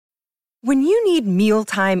When you need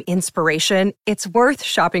mealtime inspiration, it's worth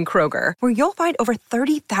shopping Kroger, where you'll find over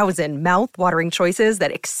 30,000 mouth-watering choices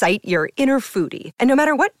that excite your inner foodie. And no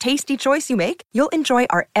matter what tasty choice you make, you'll enjoy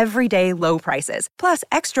our everyday low prices, plus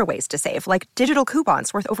extra ways to save, like digital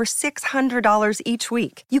coupons worth over $600 each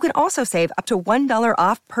week. You can also save up to $1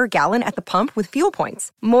 off per gallon at the pump with fuel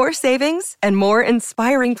points. More savings and more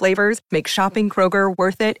inspiring flavors make shopping Kroger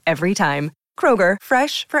worth it every time. Kroger,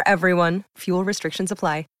 fresh for everyone. Fuel restrictions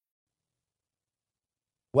apply.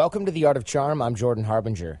 Welcome to The Art of Charm. I'm Jordan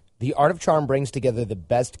Harbinger. The Art of Charm brings together the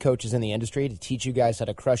best coaches in the industry to teach you guys how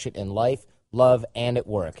to crush it in life, love, and at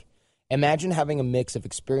work. Imagine having a mix of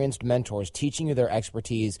experienced mentors teaching you their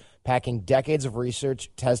expertise, packing decades of research,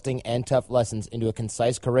 testing, and tough lessons into a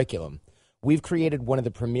concise curriculum. We've created one of the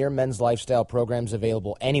premier men's lifestyle programs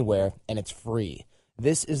available anywhere, and it's free.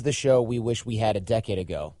 This is the show we wish we had a decade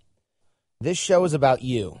ago. This show is about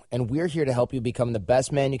you, and we're here to help you become the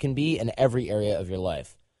best man you can be in every area of your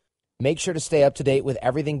life. Make sure to stay up to date with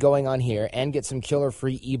everything going on here and get some killer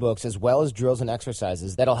free ebooks as well as drills and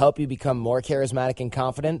exercises that'll help you become more charismatic and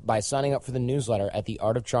confident by signing up for the newsletter at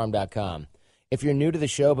theartofcharm.com. If you're new to the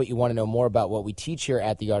show but you want to know more about what we teach here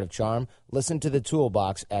at The Art of Charm, listen to the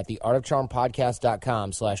Toolbox at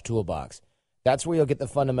theartofcharmpodcast.com/toolbox. That's where you'll get the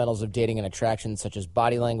fundamentals of dating and attraction, such as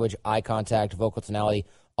body language, eye contact, vocal tonality,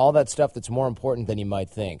 all that stuff that's more important than you might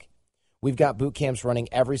think. We've got boot camps running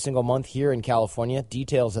every single month here in California.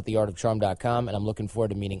 Details at theartofcharm.com, and I'm looking forward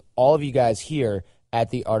to meeting all of you guys here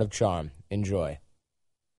at The Art of Charm. Enjoy.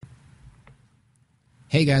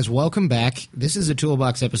 Hey guys, welcome back. This is a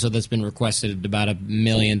Toolbox episode that's been requested about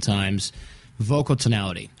 1,000,000 times. Vocal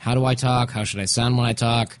tonality. How do I talk? How should I sound when I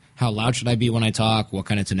talk? How loud should I be when I talk? What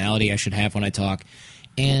kind of tonality I should have when I talk?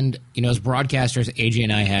 And, you know, as broadcasters, AJ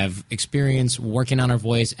and I have experience working on our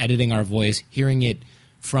voice, editing our voice, hearing it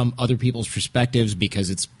from other people's perspectives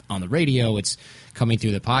because it's on the radio, it's coming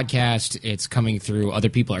through the podcast, it's coming through, other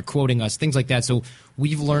people are quoting us, things like that. So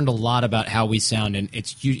we've learned a lot about how we sound, and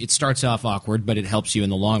it starts off awkward, but it helps you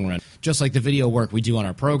in the long run. Just like the video work we do on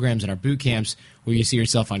our programs and our boot camps, where you see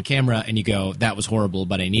yourself on camera and you go, that was horrible,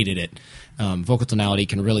 but I needed it. Vocal tonality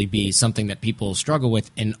can really be something that people struggle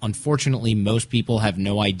with, and unfortunately most people have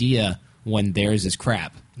no idea when theirs is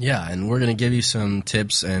crap. Yeah, and we're going to give you some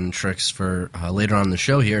tips and tricks for later on in the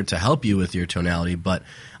show here to help you with your tonality. But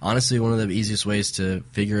honestly, one of the easiest ways to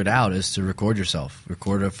figure it out is to record yourself.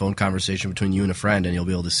 Record a phone conversation between you and a friend, and you'll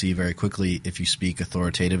be able to see very quickly if you speak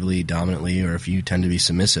authoritatively, dominantly, or if you tend to be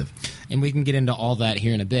submissive. And we can get into all that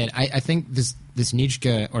here in a bit. I think this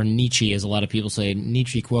Nietzsche, or Nietzsche, as a lot of people say,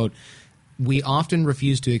 Nietzsche quote, "We often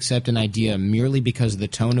refuse to accept an idea merely because the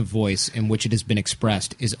tone of voice in which it has been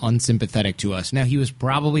expressed is unsympathetic to us." Now, he was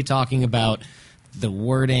probably talking about the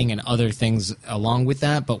wording and other things along with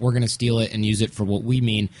that, but we're going to steal it and use it for what we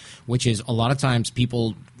mean, which is a lot of times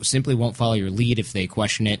people simply won't follow your lead if they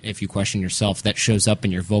question it. If you question yourself, that shows up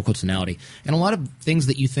in your vocal tonality. And a lot of things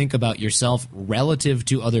that you think about yourself relative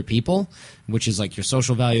to other people, which is like your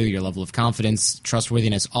social value, your level of confidence,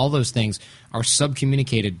 trustworthiness, all those things are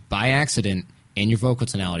subcommunicated by accident in your vocal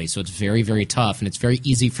tonality. So it's very, very tough, and it's very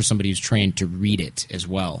easy for somebody who's trained to read it as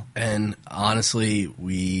well. And honestly,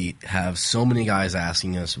 we have so many guys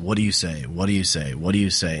asking us, what do you say? What do you say? What do you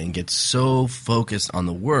say? And get so focused on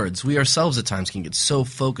the words. We ourselves at times can get so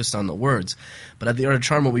focused on the words. But at The Art of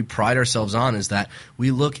Charm, what we pride ourselves on is that we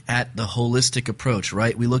look at the holistic approach,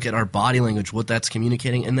 right? We look at our body language, what that's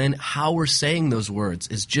communicating, and then how we're saying those words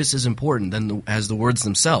is just as important as the words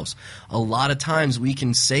themselves. A lot of times we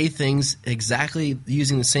can say things exactly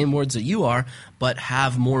using the same words that you are, but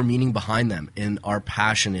have more meaning behind them in our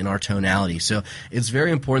passion, in our tonality. So it's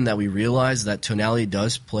very important that we realize that tonality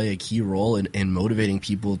does play a key role in motivating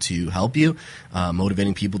people to help you,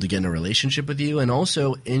 motivating people to get in a relationship with you, and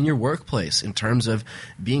also in your workplace in terms of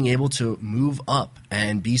being able to move up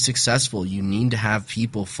and be successful. You need to have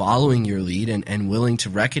people following your lead and willing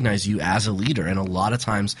to recognize you as a leader. And a lot of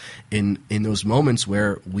times in those moments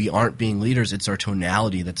where we aren't being leaders, it's our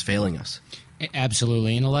tonality that's failing us.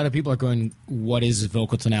 Absolutely. And a lot of people are going, what is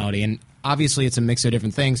vocal tonality? And obviously it's a mix of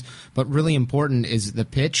different things, but really important is the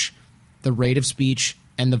pitch, the rate of speech,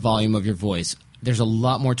 and the volume of your voice. There's a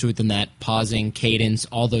lot more to it than that. Pausing, cadence,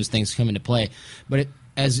 all those things come into play. But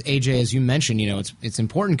as AJ, as you mentioned, it's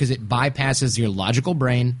important because it bypasses your logical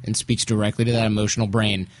brain and speaks directly to that emotional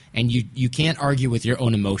brain. And you can't argue with your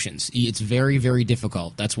own emotions. It's very, very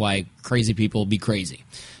difficult. That's why crazy people be crazy,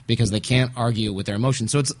 because they can't argue with their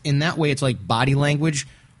emotions. So it's in that way, it's like body language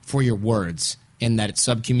for your words, in that it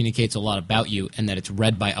subcommunicates a lot about you and that it's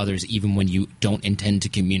read by others even when you don't intend to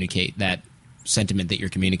communicate that sentiment that you're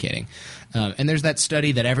communicating. And there's that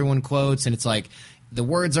study that everyone quotes, and it's like, the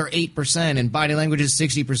words are 8% and body language is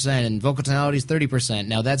 60% and vocal tonality is 30%.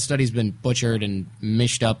 Now, that study's been butchered and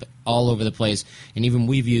mished up all over the place, and even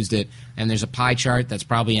we've used it, and there's a pie chart that's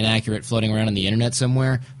probably inaccurate floating around on the internet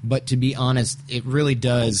somewhere. But to be honest, it really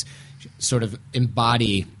does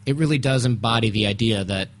embody the idea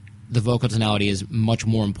that the vocal tonality is much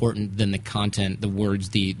more important than the content, the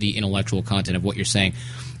words, the intellectual content of what you're saying.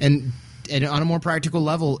 And on a more practical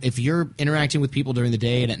level, if you're interacting with people during the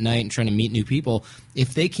day and at night and trying to meet new people,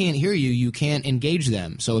 if they can't hear you, you can't engage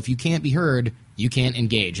them. So if you can't be heard, you can't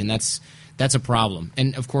engage, and that's a problem.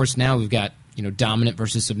 And of course, now we've got dominant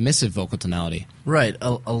versus submissive vocal tonality. Right.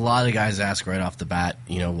 A lot of guys ask right off the bat,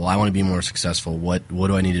 well, I want to be more successful. What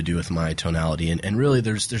do I need to do with my tonality? And really,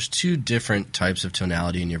 there's two different types of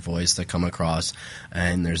tonality in your voice that come across,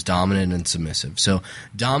 and there's dominant and submissive. So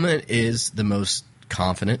dominant is the most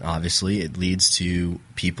confident. Obviously, it leads to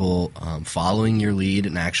people following your lead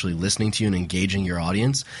and actually listening to you and engaging your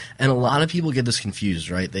audience. And a lot of people get this confused,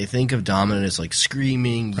 right? They think of dominant as like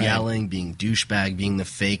screaming, right, yelling, being douchebag, being the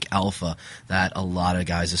fake alpha that a lot of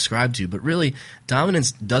guys ascribe to. But really,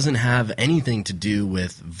 dominance doesn't have anything to do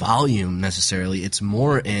with volume necessarily. It's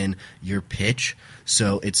more in your pitch.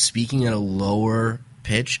 So it's speaking at a lower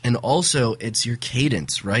pitch, and also it's your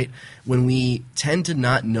cadence, right? When we tend to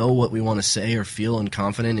not know what we want to say or feel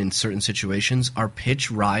unconfident in certain situations, our pitch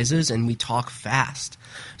rises and we talk fast.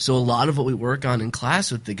 So a lot of what we work on in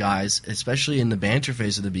class with the guys, especially in the banter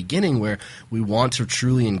phase at the beginning where we want to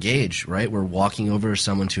truly engage, right? We're walking over to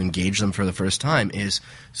someone to engage them for the first time, is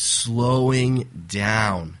slowing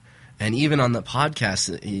down. And even on the podcast,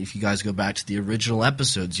 if you guys go back to the original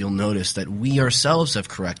episodes, you'll notice that we ourselves have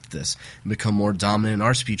corrected this and become more dominant in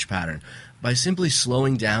our speech pattern. By simply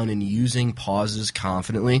slowing down and using pauses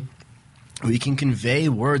confidently, we can convey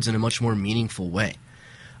words in a much more meaningful way.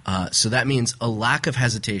 So that means a lack of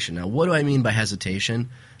hesitation. Now, what do I mean by hesitation?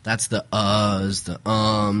 That's the uhs, the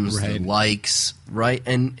ums, right, the likes, right?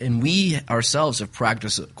 And we ourselves have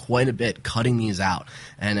practiced quite a bit cutting these out.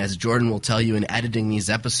 And as Jordan will tell you in editing these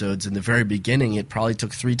episodes, in the very beginning, it probably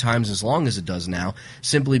took 3 times as long as it does now,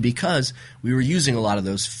 simply because we were using a lot of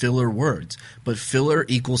those filler words. But filler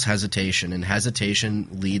equals hesitation, and hesitation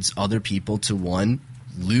leads other people to, 1,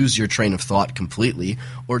 lose your train of thought completely,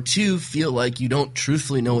 or 2, feel like you don't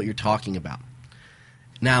truthfully know what you're talking about.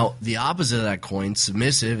 Now, the opposite of that coin,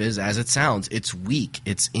 submissive, is as it sounds. It's weak,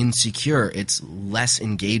 it's insecure, it's less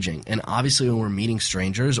engaging. And obviously when we're meeting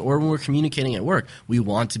strangers or when we're communicating at work, we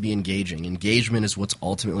want to be engaging. Engagement is what's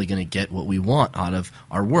ultimately going to get what we want out of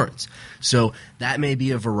our words. So that may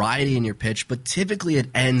be a variety in your pitch, but typically it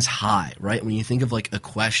ends high, right? When you think of like a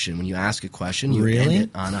question, when you ask a question, you end it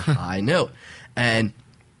on a high note. And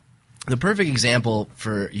the perfect example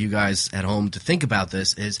for you guys at home to think about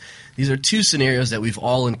this is these are 2 scenarios that we've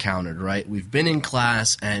all encountered, right? We've been in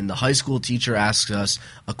class and the high school teacher asks us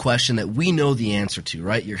a question that we know the answer to,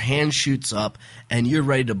 right? Your hand shoots up and you're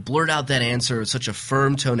ready to blurt out that answer with such a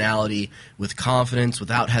firm tonality, with confidence,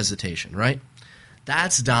 without hesitation, right?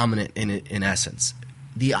 That's dominant in essence.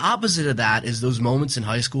 The opposite of that is those moments in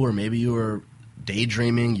high school where maybe you were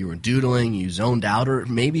daydreaming, you were doodling, you zoned out, or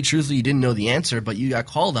maybe truthfully you didn't know the answer, but you got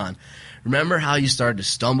called on. Remember how you started to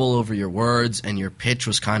stumble over your words and your pitch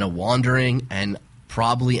was kind of wandering and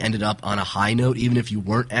probably ended up on a high note even if you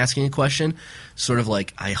weren't asking a question? Sort of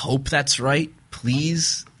like, I hope that's right.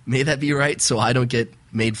 Please, may that be right so I don't get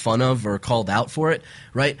made fun of or called out for it,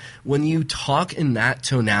 right? When you talk in that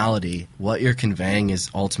tonality, what you're conveying is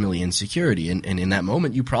ultimately insecurity. And in that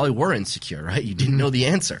moment, you probably were insecure, right? You didn't know the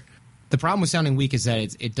answer. The problem with sounding weak is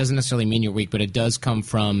that it doesn't necessarily mean you're weak, but it does come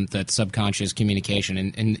from that subconscious communication,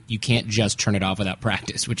 and you can't just turn it off without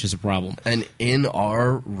practice, which is a problem. And in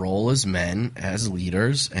our role as men, as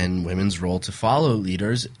leaders, and women's role to follow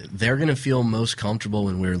leaders, they're going to feel most comfortable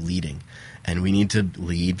when we're leading. And we need to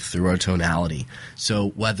lead through our tonality. So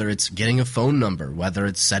whether it's getting a phone number, whether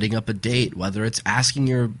it's setting up a date, whether it's asking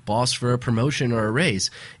your boss for a promotion or a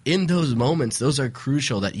raise, in those moments, those are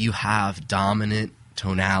crucial that you have dominant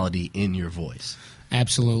tonality in your voice.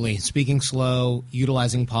 Absolutely. Speaking slow,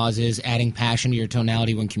 utilizing pauses, adding passion to your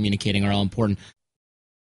tonality when communicating are all important.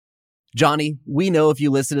 Johnny, we know if you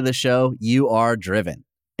listen to the show, you are driven.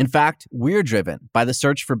 In fact, we're driven by the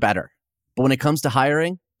search for better. But when it comes to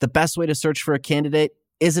hiring, the best way to search for a candidate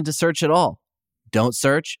isn't to search at all. Don't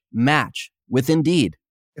search, match with Indeed.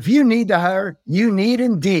 If you need to hire, you need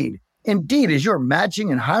Indeed. Indeed is your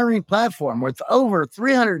matching and hiring platform with over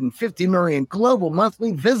 350 million global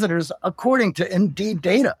monthly visitors, according to Indeed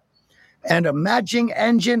data, and a matching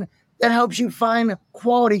engine that helps you find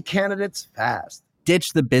quality candidates fast.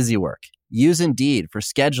 Ditch the busy work. Use Indeed for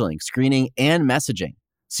scheduling, screening, and messaging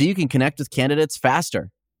so you can connect with candidates faster.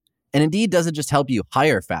 And Indeed doesn't just help you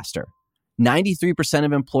hire faster. 93%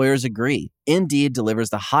 of employers agree Indeed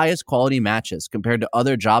delivers the highest quality matches compared to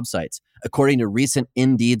other job sites, according to a recent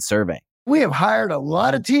Indeed survey. We have hired a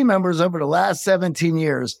lot of team members over the last 17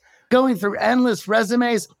 years. Going through endless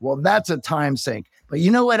resumes, well, that's a time sink. But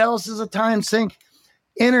you know what else is a time sink?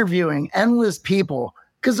 Interviewing endless people,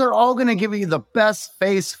 because they're all going to give you the best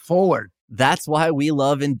face forward. That's why we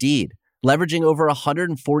love Indeed, leveraging over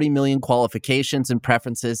 140 million qualifications and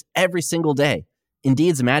preferences every single day.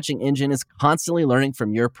 Indeed's matching engine is constantly learning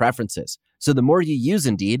from your preferences. So the more you use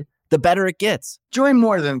Indeed, the better it gets. Join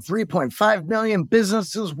more than 3.5 million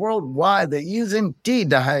businesses worldwide that use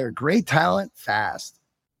Indeed to hire great talent fast.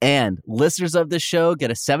 And listeners of this show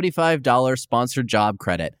get a $75 sponsored job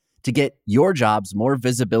credit to get your jobs more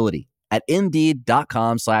visibility at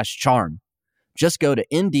Indeed.com/charm. Just go to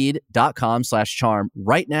Indeed.com/charm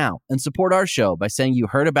right now and support our show by saying you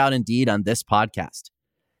heard about Indeed on this podcast.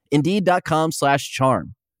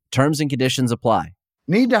 Indeed.com/charm. Terms and conditions apply.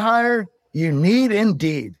 Need to hire? You need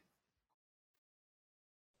Indeed.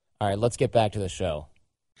 All right, let's get back to the show.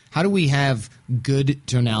 How do we have good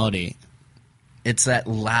tonality? It's that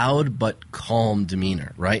loud but calm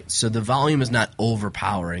demeanor, right? So the volume is not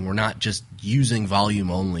overpowering. We're not just using volume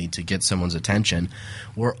only to get someone's attention.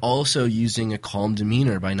 We're also using a calm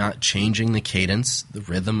demeanor by not changing the cadence, the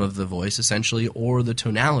rhythm of the voice essentially, or the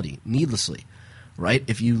tonality needlessly, right?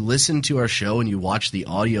 If you listen to our show and you watch the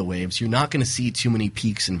audio waves, you're not going to see too many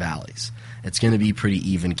peaks and valleys. It's going to be pretty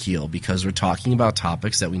even keel because we're talking about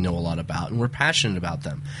topics that we know a lot about and we're passionate about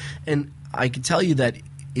them. And I can tell you that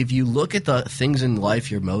if you look at the things in life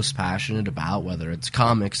you're most passionate about, whether it's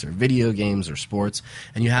comics or video games or sports,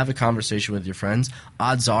 and you have a conversation with your friends,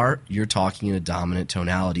 odds are you're talking in a dominant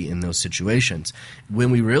tonality in those situations.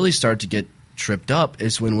 When we really start to get tripped up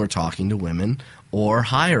is when we're talking to women or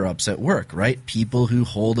higher-ups at work, right? People who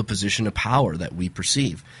hold a position of power that we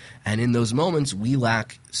perceive. And in those moments, we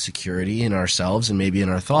lack security in ourselves and maybe in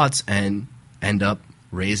our thoughts and end up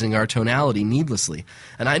raising our tonality needlessly.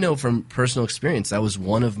 And I know from personal experience that was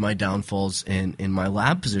one of my downfalls in my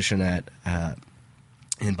lab position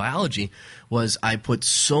in biology was I put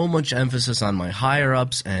so much emphasis on my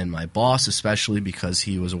higher-ups and my boss, especially because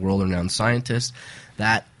he was a world-renowned scientist,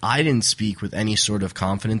 that I didn't speak with any sort of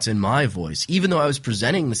confidence in my voice. Even though I was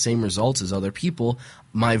presenting the same results as other people,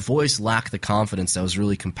 my voice lacked the confidence that was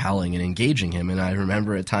really compelling and engaging him. And I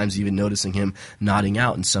remember at times even noticing him nodding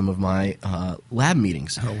out in some of my lab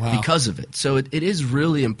meetings because of it. So it is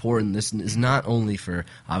really important. This is not only for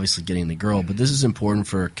obviously getting the girl, but this is important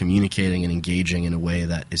for communicating and engaging in a way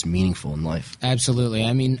that is meaningful in life. Absolutely.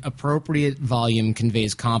 I mean, appropriate volume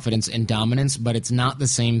conveys confidence and dominance, but it's not the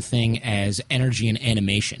same thing as energy and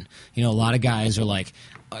animation. You know, a lot of guys are like,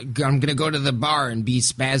 I'm going to go to the bar and be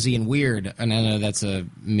spazzy and weird. And I know that's a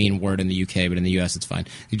mean word in the UK, but in the US it's fine.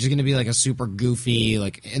 You're just going to be like a super goofy,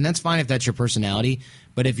 and that's fine if that's your personality.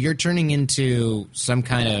 But if you're turning into some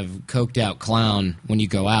kind of coked out clown when you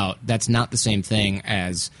go out, that's not the same thing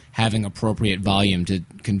as having appropriate volume to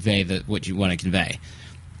convey what you want to convey.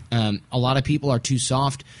 A lot of people are too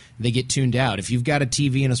soft. They get tuned out. If you've got a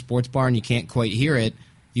TV in a sports bar and you can't quite hear it,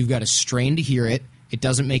 you've got to strain to hear it. It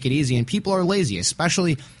doesn't make it easy, and people are lazy,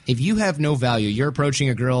 especially if you have no value. You're approaching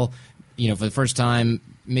a girl, for the first time,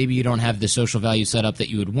 maybe you don't have the social value set up that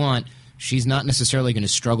you would want. She's not necessarily going to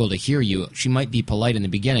struggle to hear you. She might be polite in the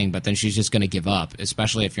beginning, but then she's just going to give up,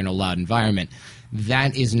 especially if you're in a loud environment.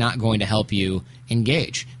 That is not going to help you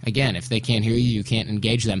engage. Again, if they can't hear you, you can't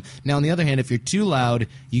engage them. Now, on the other hand, if you're too loud,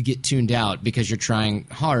 you get tuned out because you're trying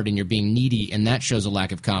hard and you're being needy, and that shows a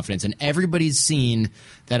lack of confidence. And everybody's seen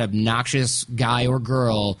that obnoxious guy or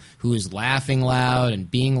girl who is laughing loud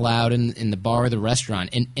and being loud in the bar or the restaurant.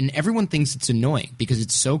 And everyone thinks it's annoying because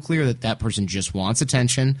it's so clear that that person just wants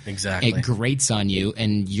attention. Exactly. It grates on you,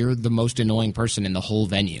 and you're the most annoying person in the whole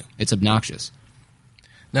venue. It's obnoxious.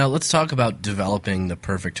 Now, let's talk about developing the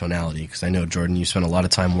perfect tonality, because I know, Jordan, you spent a lot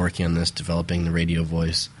of time working on this, developing the radio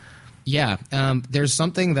voice. Yeah, there's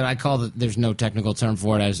something that I call there's no technical term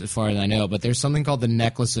for it as far as I know, but there's something called the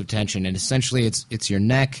necklace of tension, and essentially it's your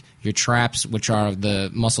neck, your traps, which are the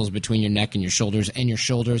muscles between your neck and your shoulders,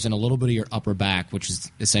 and a little bit of your upper back, which is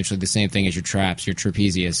essentially the same thing as your traps, your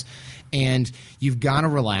trapezius. And you've got to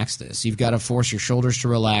relax this. You've got to force your shoulders to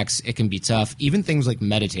relax. It can be tough. Even things like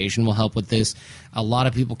meditation will help with this. A lot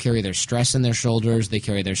of people carry their stress in their shoulders. They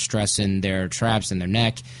carry their stress in their traps and their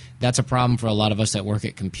neck. That's a problem for a lot of us that work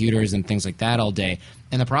at computers and things like that all day.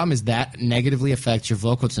 And the problem is that negatively affects your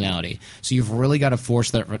vocal tonality. So you've really got to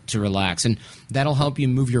force that to relax. And that'll help you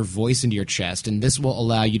move your voice into your chest. And this will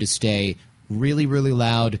allow you to stay really, really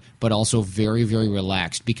loud, but also very, very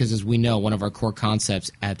relaxed. Because as we know, one of our core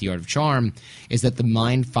concepts at The Art of Charm is that the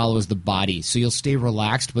mind follows the body. So you'll stay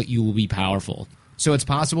relaxed, but you will be powerful. So it's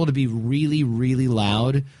possible to be really, really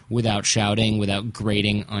loud without shouting, without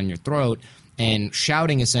grating on your throat. And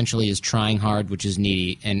shouting essentially is trying hard, which is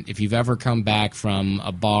needy. And if you've ever come back from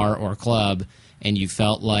a bar or a club and you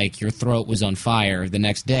felt like your throat was on fire the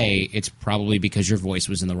next day, it's probably because your voice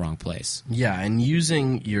was in the wrong place. Yeah, and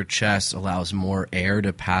using your chest allows more air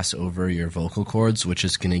to pass over your vocal cords, which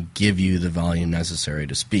is going to give you the volume necessary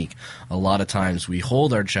to speak. A lot of times we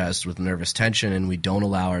hold our chest with nervous tension and we don't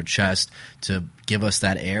allow our chest to give us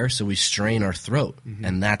that air, so we strain our throat.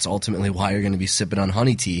 And that's ultimately why you're going to be sipping on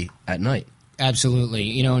honey tea at night. Absolutely.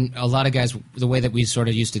 You know, and a lot of guys, the way that we sort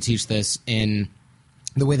of used to teach this in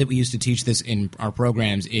our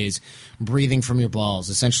programs is breathing from your balls,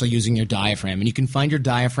 essentially using your diaphragm. And you can find your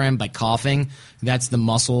diaphragm by coughing. That's the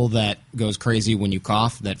muscle that goes crazy when you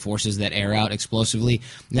cough, that forces that air out explosively.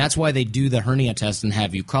 And that's why they do the hernia test and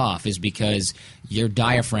have you cough, is because your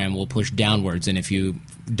diaphragm will push downwards. And if you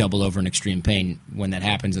double over in extreme pain when that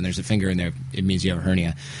happens and there's a finger in there, it means you have a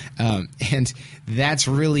hernia. And that's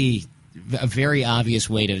really a very obvious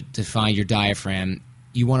way to find your diaphragm.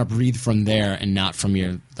 You want to breathe from there and not from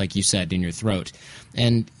your, like you said, in your throat.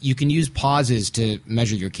 And you can use pauses to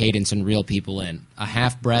measure your cadence and reel people in. A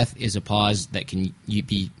half breath is a pause that can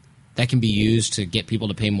be used to get people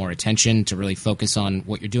to pay more attention, to really focus on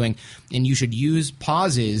what you're doing. And you should use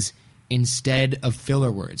pauses instead of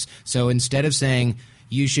filler words. So instead of saying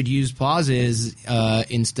you should use pauses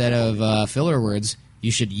instead of filler words,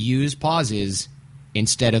 you should use pauses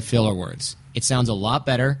instead of filler words. It sounds a lot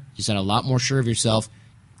better. You sound a lot more sure of yourself,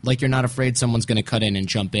 like you're not afraid someone's going to cut in and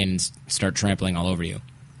jump in and start trampling all over you.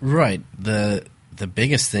 Right. The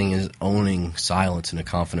biggest thing is owning silence in a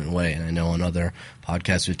confident way. And I know on other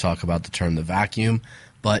podcasts we talk about the term the vacuum,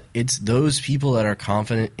 but it's those people that are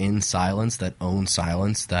confident in silence, that own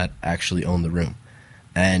silence, that actually own the room.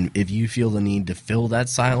 And if you feel the need to fill that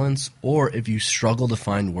silence, or if you struggle to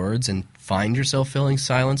find words and find yourself filling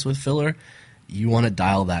silence with filler, you want to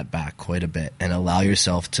dial that back quite a bit and allow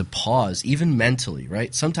yourself to pause, even mentally,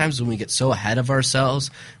 right? Sometimes when we get so ahead of ourselves,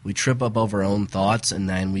 we trip up over our own thoughts and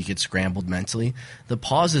then we get scrambled mentally. The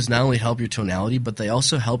pauses not only help your tonality, but they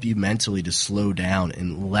also help you mentally to slow down,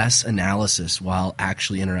 and less analysis while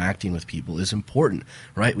actually interacting with people is important,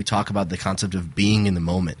 right? We talk about the concept of being in the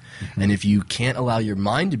moment. And if you can't allow your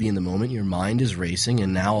mind to be in the moment, your mind is racing,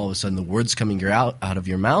 and now all of a sudden the words coming out of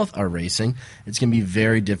your mouth are racing. It's going to be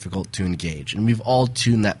very difficult to engage. And we've all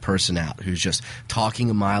tuned that person out who's just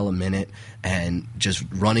talking a mile a minute and just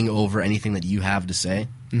running over anything that you have to say.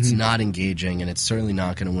 It's not engaging, and it's certainly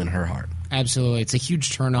not going to win her heart. Absolutely. It's a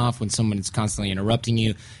huge turnoff when someone is constantly interrupting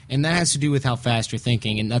you, and that has to do with how fast you're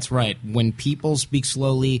thinking. And that's right. When people speak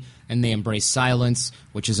slowly and they embrace silence,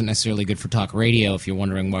 which isn't necessarily good for talk radio, if you're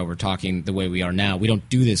wondering why we're talking the way we are now. We don't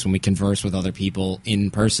do this when we converse with other people in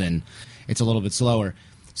person. It's a little bit slower.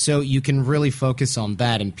 So you can really focus on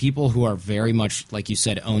that. And people who are very much, like you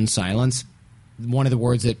said, own silence, one of the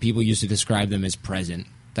words that people use to describe them is present.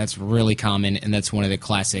 That's really common, and that's one of the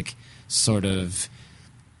classic sort of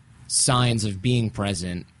signs of being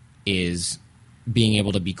present is being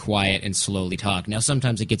able to be quiet and slowly talk. Now,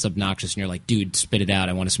 sometimes it gets obnoxious and you're like, dude, spit it out.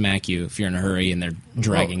 I want to smack you if you're in a hurry and they're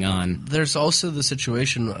dragging on. There's also the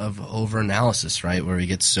situation of overanalysis, right, where we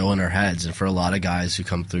get so in our heads. And for a lot of guys who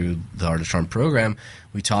come through the Art of Charm program,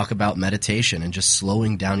 we talk about meditation and just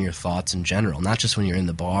slowing down your thoughts in general, not just when you're in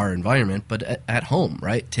the bar environment, but at home,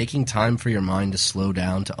 right? Taking time for your mind to slow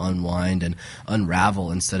down, to unwind and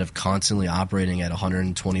unravel instead of constantly operating at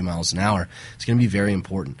 120 miles an hour. It's going to be very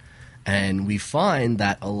important. And we find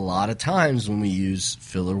that a lot of times when we use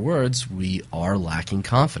filler words, we are lacking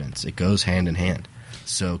confidence. It goes hand in hand.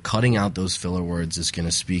 So cutting out those filler words is going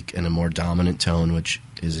to speak in a more dominant tone, which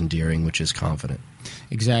is endearing, which is confident.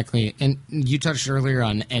 Exactly. And you touched earlier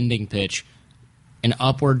on ending pitch. An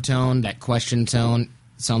upward tone, that question tone,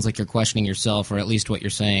 sounds like you're questioning yourself, or at least what you're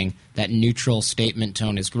saying. That neutral statement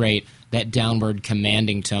tone is great. That downward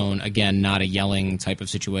commanding tone, again, not a yelling type of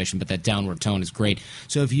situation, but that downward tone is great.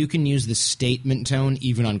 So if you can use the statement tone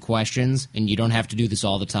even on questions, and you don't have to do this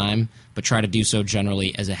all the time, but try to do so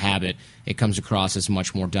generally as a habit, it comes across as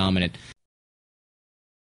much more dominant.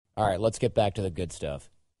 All right, let's get back to the good stuff.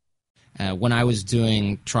 When I was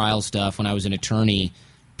doing trial stuff, when I was an attorney,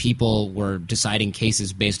 people were deciding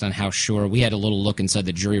cases based on how sure. We had a little look inside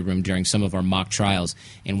the jury room during some of our mock trials,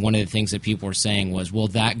 and one of the things that people were saying was, well,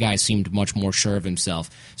 that guy seemed much more sure of himself.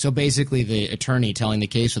 So basically the attorney telling the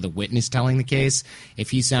case or the witness telling the case, if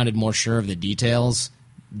he sounded more sure of the details,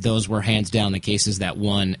 those were hands down the cases that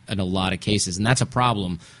won in a lot of cases. And that's a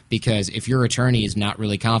problem, because if your attorney is not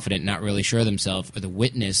really confident, not really sure of themselves, or the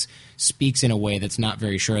witness speaks in a way that's not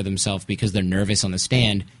very sure of themselves because they're nervous on the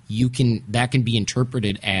stand, that can be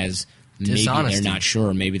interpreted as maybe dishonesty. They're not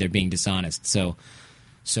sure, maybe they're being dishonest.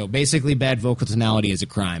 So basically, bad vocal tonality is a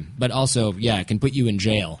crime. But also, yeah, it can put you in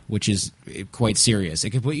jail, which is quite serious.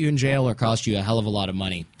 It can put you in jail or cost you a hell of a lot of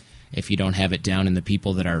money if you don't have it down, and the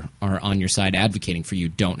people that are on your side advocating for you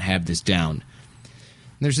don't have this down.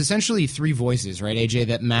 There's essentially 3 voices, right, AJ,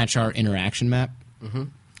 that match our interaction map? Mm-hmm.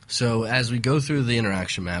 So as we go through the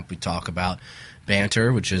interaction map, we talk about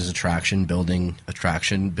banter, which is building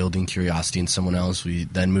curiosity in someone else. We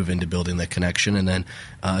then move into building the connection, and then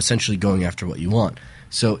essentially going after what you want.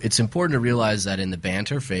 So it's important to realize that in the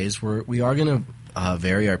banter phase, we are going to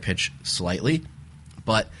vary our pitch slightly,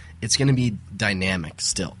 but it's going to be dynamic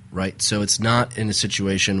still, right? So it's not in a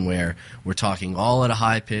situation where we're talking all at a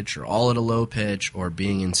high pitch or all at a low pitch or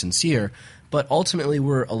being insincere, but ultimately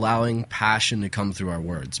we're allowing passion to come through our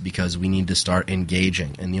words because we need to start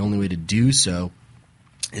engaging. And the only way to do so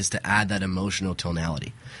is to add that emotional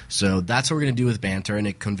tonality. So that's what we're going to do with banter, and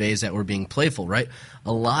it conveys that we're being playful, right?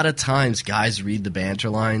 A lot of times guys read the banter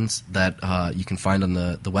lines that you can find on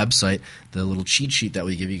the website, the little cheat sheet that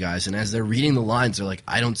we give you guys, and as they're reading the lines, they're like,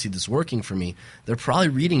 I don't see this working for me. They're probably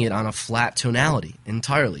reading it on a flat tonality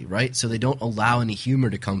entirely, right? So they don't allow any humor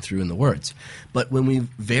to come through in the words. But when we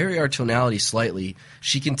vary our tonality slightly,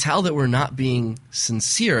 she can tell that we're not being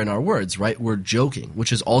sincere in our words, right? We're joking,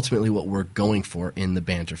 which is ultimately what we're going for in the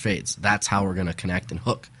banter phase. That's how we're going to connect and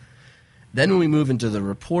hook. Then when we move into the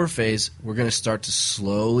rapport phase, we're going to start to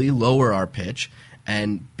slowly lower our pitch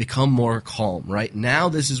and become more calm, right? Now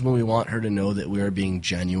this is when we want her to know that we are being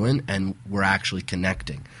genuine and we're actually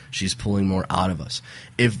connecting. She's pulling more out of us.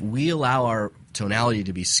 If we allow our tonality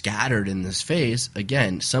to be scattered in this phase,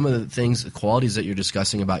 again, some of the qualities that you're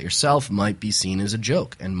discussing about yourself might be seen as a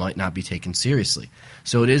joke and might not be taken seriously.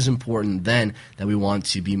 So it is important then that we want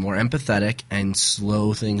to be more empathetic and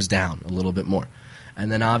slow things down a little bit more. And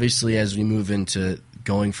then obviously as we move into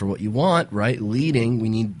going for what you want, right, leading, we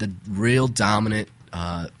need the real dominant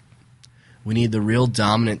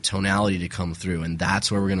tonality to come through, and that's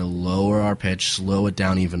where we're going to lower our pitch, slow it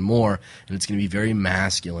down even more, and it's going to be very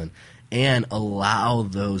masculine and allow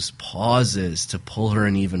those pauses to pull her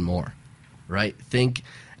in even more, right? Think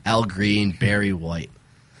Al Green, Barry White.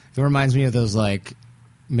 It reminds me of those like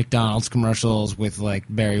McDonald's commercials with like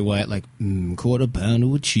Barry White, like quarter pounder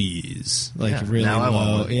with cheese, like really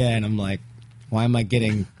low. Yeah, and I'm like, why am I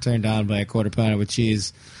getting turned on by a quarter pounder with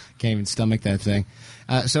cheese? Can't even stomach that thing.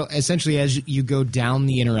 So essentially, as you go down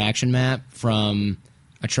the interaction map from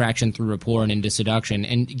attraction through rapport and into seduction,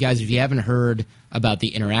 and guys, if you haven't heard about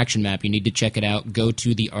the interaction map, you need to check it out. Go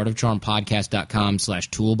to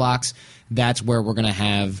theartofcharmpodcast.com/toolbox. That's where we're going to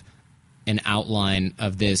have an outline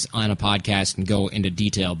of this on a podcast and go into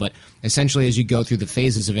detail. But essentially, as you go through the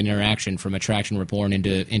phases of interaction from attraction, rapport, and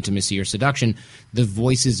into intimacy or seduction, the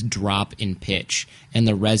voices drop in pitch and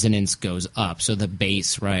the resonance goes up. So the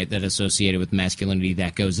bass, right, that associated with masculinity,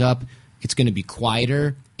 that goes up. It's going to be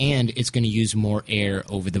quieter, and it's going to use more air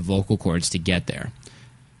over the vocal cords to get there.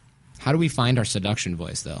 How do we find our seduction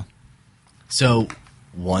voice, though? So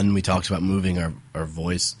one, we talked about moving our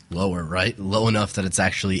voice lower, right? Low enough that it's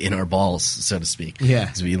actually in our balls, so to speak. Yeah.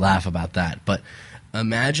 Because we laugh about that. But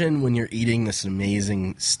imagine when you're eating this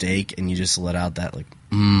amazing steak and you just let out that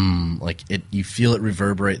you feel it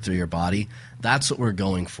reverberate through your body. That's what we're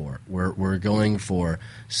going for. We're going for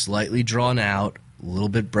slightly drawn out, a little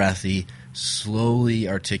bit breathy, slowly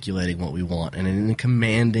articulating what we want, and in a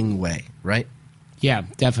commanding way, right? Yeah,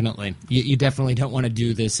 definitely. You definitely don't want to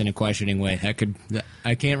do this in a questioning way.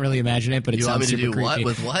 I can't really imagine it, but it sounds super creepy. You want me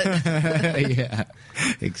to do what with what? Yeah,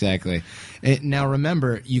 exactly. Now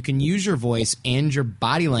remember, you can use your voice and your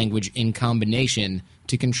body language in combination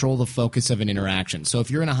to control the focus of an interaction. So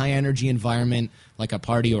if you're in a high-energy environment, like a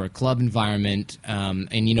party or a club environment,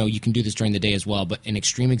 and you can do this during the day as well, but an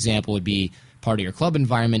extreme example would be party or club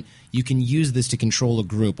environment, you can use this to control a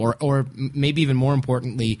group, or maybe even more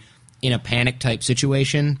importantly, in a panic type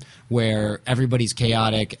situation where everybody's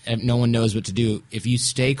chaotic and no one knows what to do. If you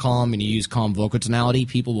stay calm and you use calm vocal tonality,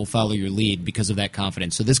 people will follow your lead because of that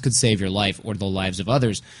confidence. So this could save your life or the lives of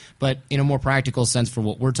others. But in a more practical sense for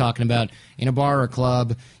what we're talking about, in a bar or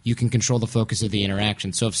club, you can control the focus of the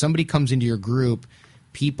interaction. So if somebody comes into your group,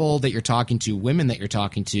 people that you're talking to, women that you're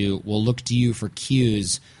talking to, will look to you for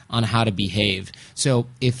cues on how to behave. So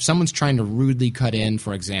if someone's trying to rudely cut in,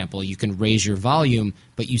 for example, you can raise your volume,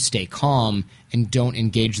 but you stay calm and don't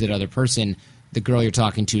engage that other person. the girl you're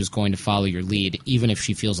talking to is going to follow your lead, even if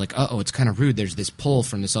she feels like, oh, it's kind of rude, there's this pull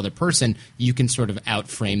from this other person, you can sort of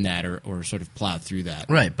outframe that or sort of plow through that.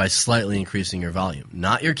 Right, by slightly increasing your volume,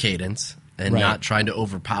 not your cadence, and not trying to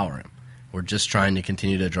overpower him. We're just trying to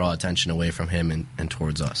continue to draw attention away from him and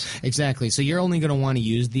towards us. Exactly. So you're only going to want to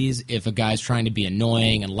use these if a guy's trying to be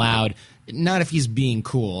annoying and loud, not if he's being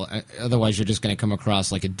cool. Otherwise, you're just going to come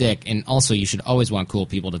across like a dick. And also, you should always want cool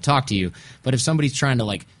people to talk to you. But if somebody's trying to,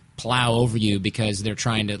 like, plow over you because they're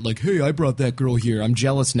trying to, like, hey, I brought that girl here, I'm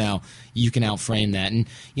jealous now, you can outframe that. And,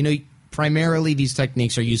 you know, primarily these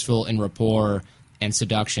techniques are useful in rapport and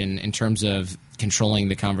seduction in terms of controlling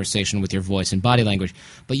the conversation with your voice and body language.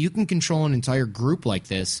 But you can control an entire group like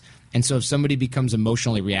this. And so if somebody becomes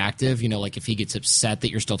emotionally reactive, you know, like if he gets upset that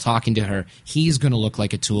you're still talking to her, he's going to look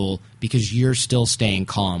like a tool because you're still staying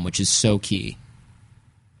calm, which is so key.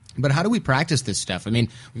 But how do we practice this stuff? I mean,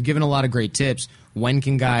 we've given a lot of great tips. When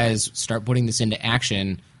can guys start putting this into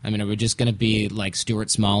action? I mean, are we just going to be like Stuart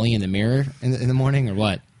Smalley in the mirror in the morning or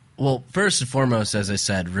what? Well, first and foremost, as I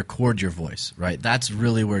said, record your voice, right? That's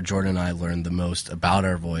really where Jordan and I learned the most about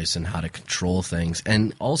our voice and how to control things,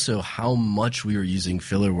 and also how much we were using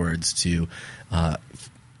filler words to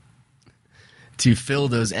fill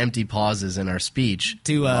those empty pauses in our speech.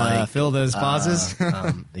 To fill those pauses?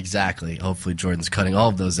 Exactly. Hopefully Jordan's cutting all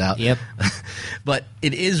of those out. Yep. But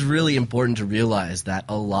it is really important to realize that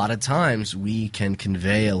a lot of times we can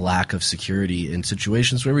convey a lack of security in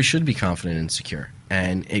situations where we should be confident and secure.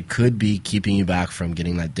 And it could be keeping you back from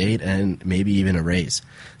getting that date and maybe even a raise.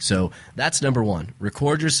 So that's number one.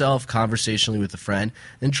 Record yourself conversationally with a friend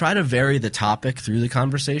and try to vary the topic through the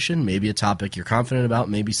conversation. Maybe a topic you're confident about,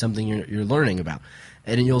 maybe something you're learning about.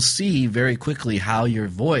 And you'll see very quickly how your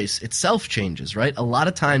voice itself changes, right? A lot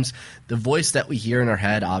of times the voice that we hear in our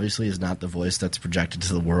head obviously is not the voice that's projected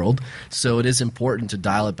to the world. So it is important to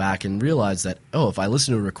dial it back and realize that, oh, if I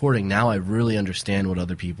listen to a recording, now I really understand what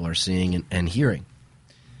other people are seeing and hearing.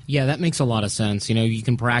 Yeah, that makes a lot of sense. You know, you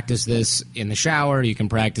can practice this in the shower. You can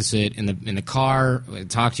practice it in the car.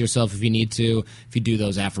 Talk to yourself if you need to. If you do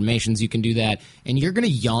those affirmations, you can do that. And you're going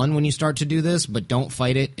to yawn when you start to do this, but don't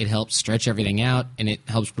fight it. It helps stretch everything out, and it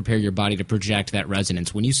helps prepare your body to project that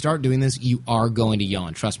resonance. When you start doing this, you are going to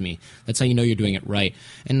yawn. Trust me. That's how you know you're doing it right.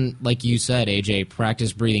 And like you said, AJ,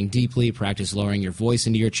 practice breathing deeply. Practice lowering your voice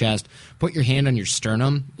into your chest. Put your hand on your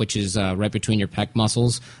sternum, which is right between your pec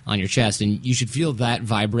muscles on your chest, and you should feel that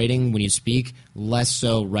vibrating when you speak, less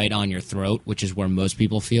so right on your throat, which is where most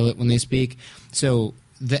people feel it when they speak. So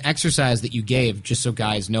the exercise that you gave, just so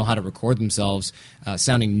guys know how to record themselves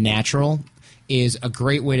sounding natural, is a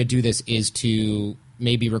great way to do this, is to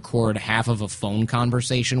maybe record half of a phone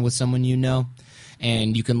conversation with someone you know.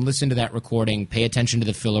 And you can listen to that recording, pay attention to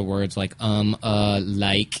the filler words like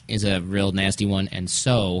like is a real nasty one, and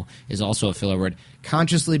so is also a filler word.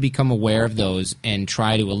 Consciously become aware of those and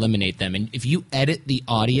try to eliminate them. And if you edit the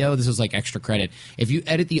audio, this is like extra credit, if you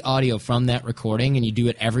edit the audio from that recording and you do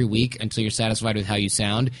it every week until you're satisfied with how you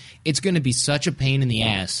sound, it's going to be such a pain in the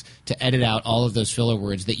ass to edit out all of those filler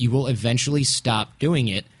words that you will eventually stop doing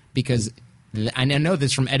it, because I know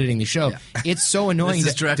this from editing the show. Yeah. It's so annoying. This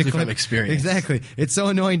is directly from experience. Exactly. It's so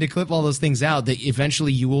annoying to clip all those things out that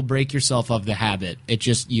eventually you will break yourself of the habit.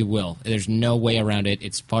 You will. There's no way around it.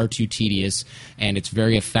 It's far too tedious, and it's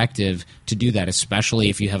very effective to do that, especially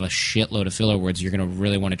if you have a shitload of filler words. You're going to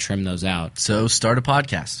really want to trim those out. So start a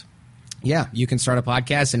podcast. Yeah, you can start a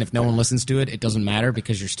podcast, and if no one listens to it, it doesn't matter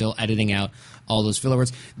because you're still editing out all those filler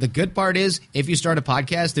words. The good part is, if you start a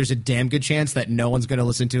podcast, there's a damn good chance that no one's going to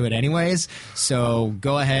listen to it anyways. So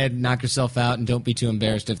go ahead, knock yourself out, and don't be too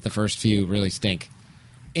embarrassed if the first few really stink.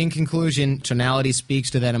 In conclusion, tonality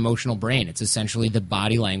speaks to that emotional brain. It's essentially the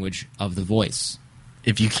body language of the voice.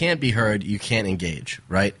 If you can't be heard, you can't engage,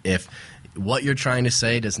 right? If what you're trying to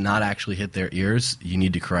say does not actually hit their ears, you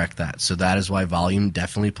need to correct that. So that is why volume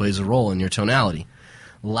definitely plays a role in your tonality.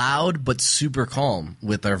 Loud but super calm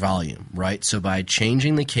with our volume, right? So by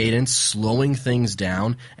changing the cadence, slowing things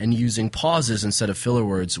down, and using pauses instead of filler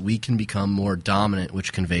words, we can become more dominant,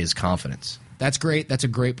 which conveys confidence. That's great. That's a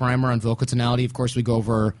great primer on vocal tonality. Of course, we go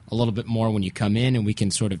over a little bit more when you come in, and we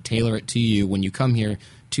can sort of tailor it to you when you come here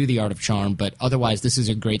to the Art of Charm. But otherwise, this is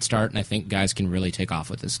a great start, and I think guys can really take off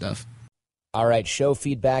with this stuff. All right, show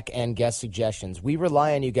feedback and guest suggestions. We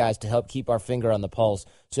rely on you guys to help keep our finger on the pulse.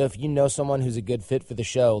 So if you know someone who's a good fit for the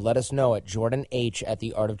show, let us know at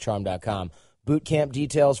jordanh@theartofcharm.com. Bootcamp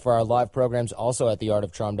details for our live programs also at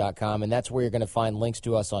theartofcharm.com, and that's where you're going to find links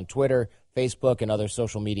to us on Twitter, Facebook, and other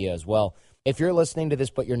social media as well. If you're listening to this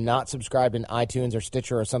but you're not subscribed in iTunes or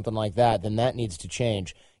Stitcher or something like that, then that needs to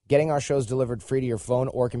change. Getting our shows delivered free to your phone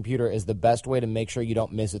or computer is the best way to make sure you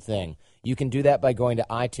don't miss a thing. You can do that by going to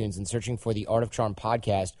iTunes and searching for the Art of Charm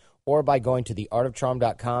podcast, or by going to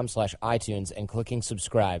theartofcharm.com/iTunes and clicking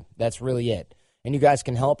subscribe. That's really it. And you guys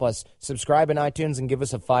can help us. Subscribe in iTunes and give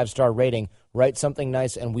us a 5-star rating. Write something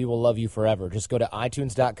nice and we will love you forever. Just go to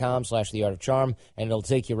itunes.com/theartofcharm and it'll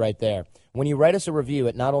take you right there. When you write us a review,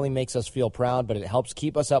 it not only makes us feel proud, but it helps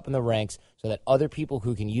keep us up in the ranks so that other people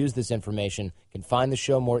who can use this information can find the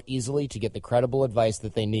show more easily to get the credible advice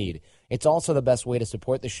that they need. It's also the best way to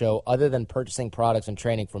support the show other than purchasing products and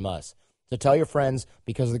training from us. So tell your friends,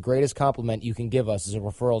 because the greatest compliment you can give us is a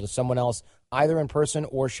referral to someone else, either in person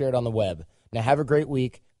or shared on the web. Now have a great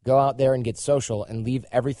week. Go out there and get social and leave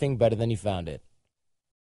everything better than you found it.